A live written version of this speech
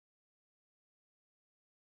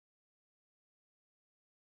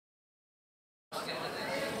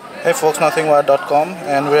Hey folks, nothingwire.com,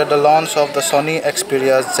 and we're at the launch of the Sony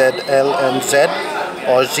Xperia ZL and Z,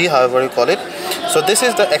 or Z, however you call it. So this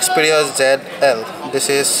is the Xperia ZL. This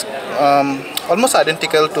is almost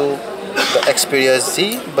identical to the Xperia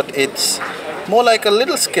Z, but it's more like a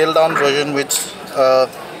little scaled down version with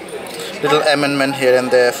little amendment here and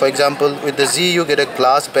there. For example, with the Z you get a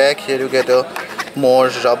glass back, here you get a more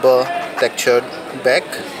rubber textured back.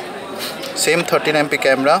 Same 13MP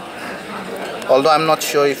camera, although I'm not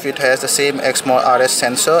sure if it has the same XMOR RS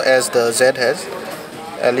sensor as the Z has.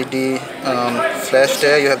 LED flash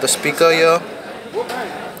there. You have the speaker here,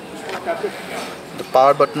 the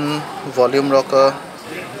power button, volume rocker.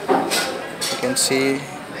 You can see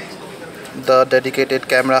the dedicated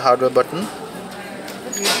camera hardware button.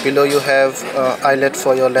 Below you have eyelet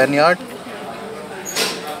for your lanyard.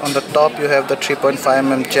 On the top you have the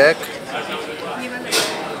 3.5mm jack,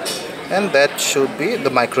 and that should be the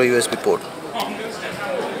micro USB port.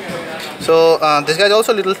 So this guy is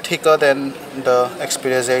also a little thicker than the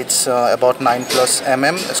Xperia Z. It's about 9+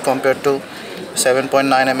 mm as compared to 7.9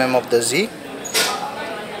 mm of the Z.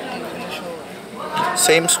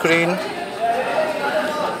 Same screen,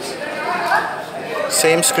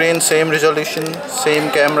 same resolution,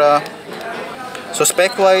 same camera. So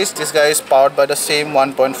spec wise, this guy is powered by the same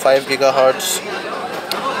 1.5 GHz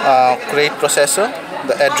Crate processor,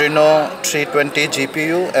 the Adreno 320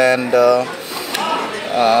 GPU, and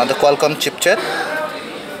the Qualcomm chipset.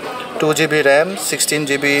 2GB RAM,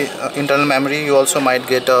 16GB internal memory. You also might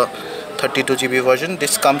get a 32GB version.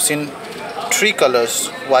 This comes in 3 colors: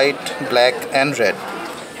 white, black and red.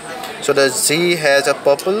 So the Z has a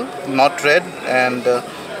purple, not red, and the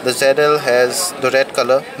ZL has the red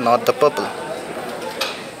color, not the purple.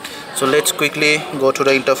 So let's quickly go to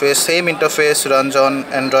the interface. Same interface runs on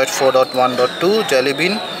Android 4.1.2 Jelly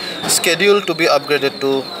Bean, scheduled to be upgraded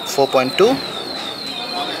to 4.2.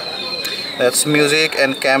 That's music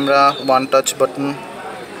and camera, one touch button,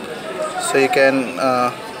 so you can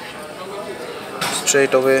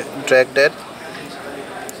straight away drag that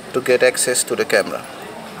to get access to the camera.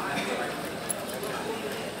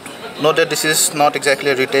 Note that this is not exactly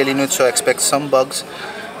a retail unit, so expect some bugs.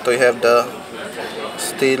 So you have the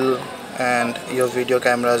still and your video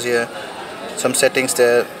cameras here, some settings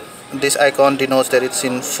there. This icon denotes that it's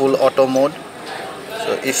in full auto mode,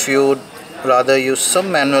 so if you rather use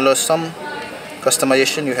some manual or some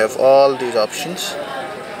customization, you have all these options.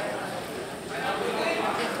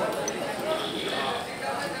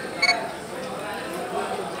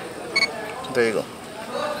 There you go.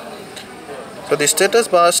 So the status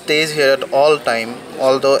bar stays here at all time,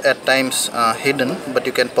 although at times hidden, but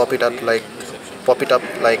you can pop it up like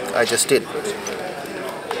I just did.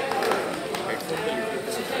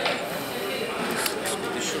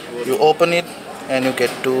 You open it and you get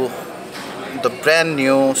to the brand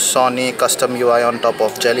new Sony custom UI on top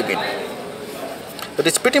of Jelly Bean. But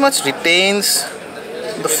it pretty much retains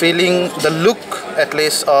the feeling, the look at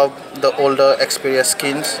least, of the older Xperia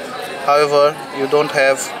skins. However, you don't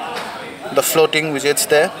have the floating widgets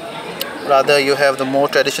there. Rather, you have the more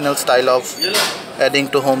traditional style of adding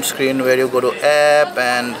to home screen, where you go to app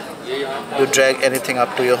and you drag anything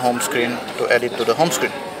up to your home screen to add it to the home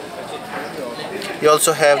screen. You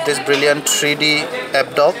also have this brilliant 3D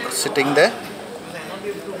app dock sitting there.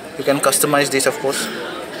 You can customize this, of course. You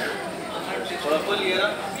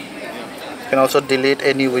can also delete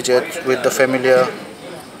any widget with the familiar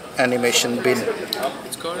animation bin.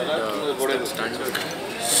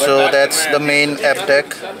 So that's the main app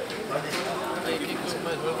deck.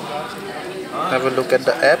 Have a look at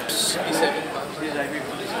the apps.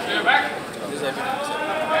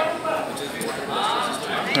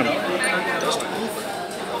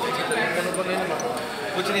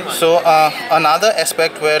 So another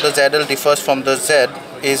aspect where the ZL differs from the Z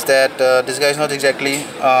is that this guy is not exactly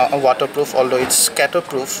a waterproof, although it's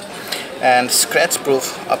scatterproof and scratch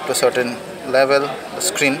proof up to a certain level, the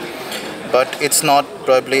screen, but it's not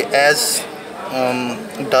probably as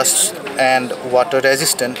dust and water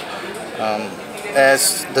resistant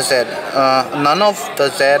as the Z. None of the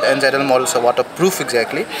Z and ZL models are waterproof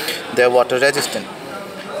exactly, they are water resistant.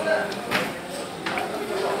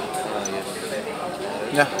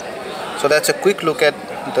 Yeah, so that's a quick look at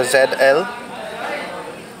the ZL.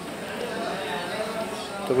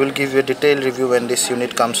 So we'll give you a detailed review when this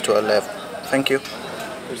unit comes to our lab. Thank you.